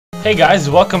Hey guys,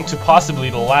 welcome to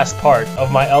possibly the last part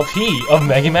of my LP of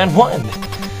Mega Man 1.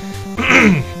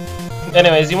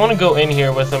 Anyways, you want to go in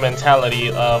here with a mentality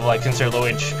of like, since you're low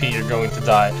HP, you're going to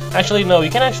die. Actually, no,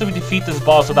 you can actually defeat this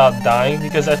boss without dying,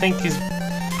 because I think this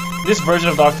version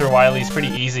of Dr. Wily is pretty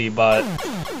easy, but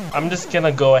I'm just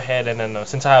gonna go ahead and then,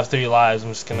 since I have 3 lives, I'm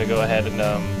just gonna go ahead and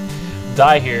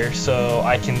die here, so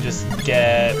I can just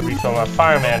refill my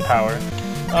fireman power.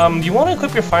 You want to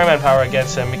equip your fireman power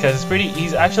against him because it's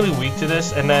he's actually weak to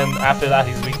this, and then after that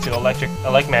he's weak to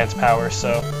Elecman's power,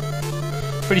 so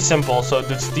pretty simple. So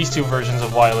it's these 2 versions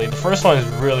of Wily. The first one is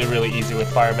really easy with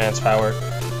fireman's power.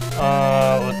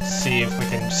 Let's see if we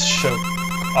can show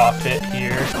off it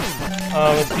here.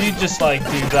 If you just like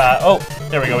do that, oh,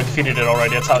 there we go, we defeated it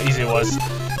already, that's how easy it was.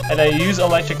 And I use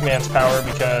Elecman's power,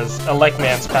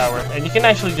 and you can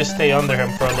actually just stay under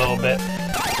him for a little bit,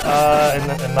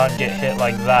 and not get hit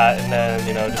like that, and then,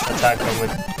 you know, just attack him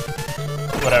with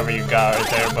whatever you got right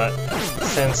there. But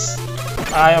since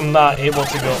I am not able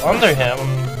to go under him,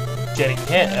 I'm getting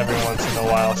hit every once in a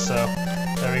while, so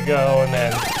there we go, and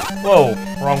then, whoa,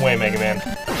 wrong way, Mega Man.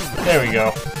 There we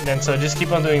go. And then so just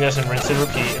keep on doing this and rinse and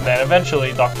repeat, and then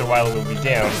eventually Dr. Wily will be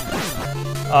down.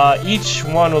 Each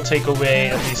one will take away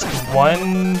at least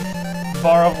 1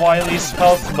 bar of Wily's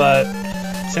health, but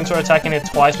since we're attacking it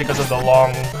twice because of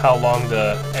how long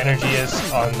the energy is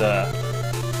on the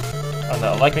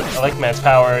Elecman's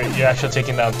power, you're actually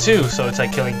taking down 2, so it's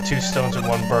like killing 2 stones with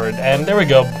 1 bird. And there we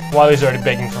go, Wily's already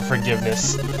begging for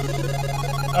forgiveness.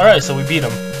 Alright, so we beat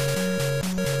him.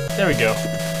 There we go.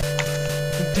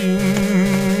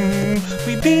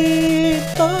 We beat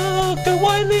Dr.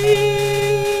 Wily!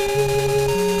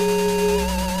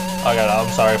 Oh god, I'm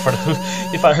sorry for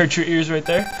if I hurt your ears right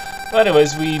there. But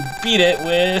anyways, we beat it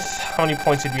with, how many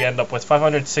points did we end up with?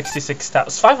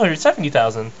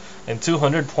 570,000 and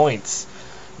 200 points.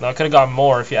 Now I could have gotten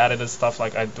more if you added stuff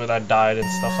like when I died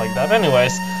and stuff like that. But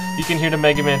anyways, you can hear the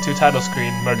Mega Man 2 title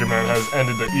screen. Mega Man has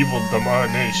ended the evil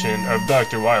domination of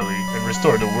Dr. Wily and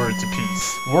restored the world to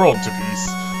peace.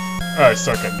 I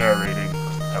suck at narrating.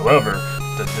 However,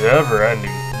 the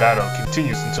never-ending battle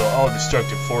continues until all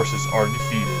destructive forces are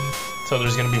defeated. So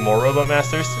there's gonna be more Robot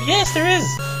Masters? Yes, there is!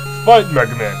 Fight,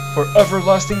 Mega Man, for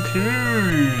everlasting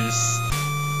peace!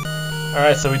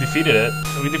 Alright, so we defeated it.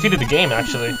 We defeated the game,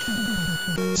 actually.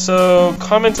 So,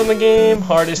 comments on the game: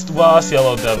 hardest boss,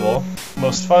 Yellow Devil.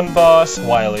 Most fun boss,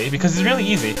 Wily, because it's really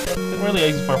easy. It's really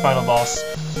easy for a final boss.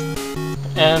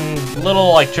 And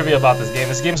little like trivia about this game.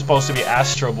 This game's supposed to be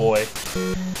Astro Boy,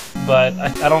 but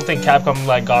I don't think Capcom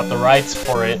like got the rights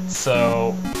for it,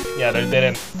 so yeah, they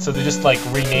didn't. So they just like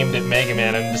renamed it Mega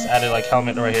Man and just added like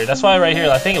helmet right here. That's why right here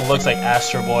I think it looks like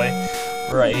Astro Boy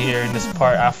right here in this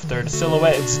part. After the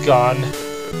silhouette, it's gone.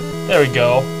 There we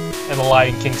go. And the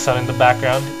Lion King son in the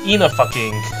background. Ina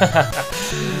fucking.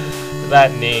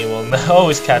 That name will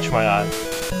always catch my eye.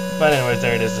 But anyways,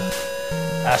 there it is.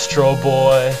 Astro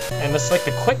Boy. And it's like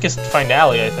the quickest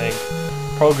finale, I think.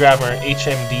 Programmer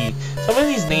HMD. Some of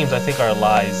these names I think are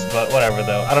lies, but whatever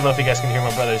though. I don't know if you guys can hear my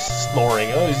brother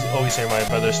snoring. I always hear my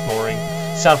brother snoring.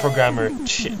 Sound programmer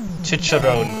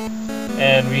Chicharron.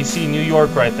 And we see New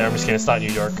York right there. I'm just kidding, it's not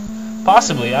New York.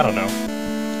 Possibly, I don't know.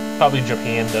 Probably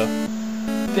Japan though.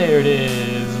 There it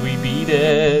is, we beat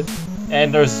it.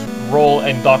 And there's Roll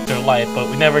and Dr. Light, but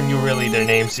we never knew really their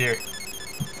names here.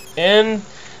 And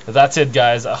that's it,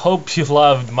 guys. I hope you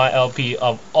loved my LP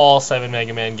of all 7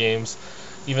 Mega Man games,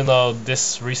 even though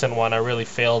this recent one I really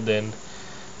failed in.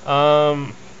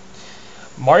 Mario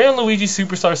and Luigi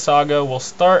Superstar Saga will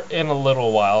start in a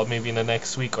little while, maybe in the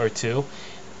next week or 2.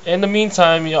 In the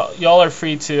meantime, y'all are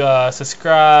free to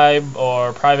subscribe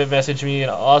or private message me,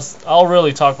 and I'll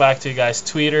really talk back to you guys.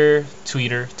 Twitter.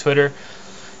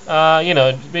 You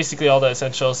know, basically all the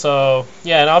essentials. So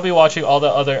yeah, and I'll be watching all the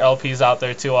other LPs out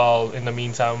there too. All in the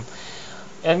meantime,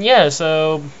 and yeah.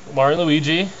 So Mario and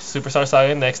Luigi Superstar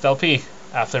Saga next LP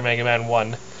after Mega Man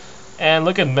 1, and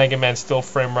look at Mega Man still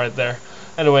frame right there.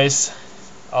 Anyways,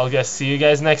 I'll see you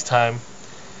guys next time.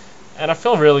 And I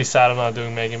feel really sad I'm not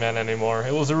doing Mega Man anymore.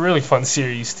 It was a really fun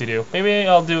series to do. Maybe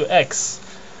I'll do X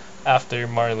after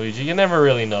Mario and Luigi. You never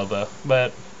really know though.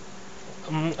 But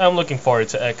I'm looking forward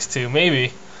to X too.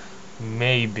 Maybe.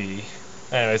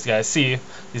 Anyways, guys, see you.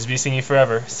 This is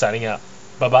BeastingYouForever, signing out.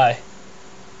 Bye-bye.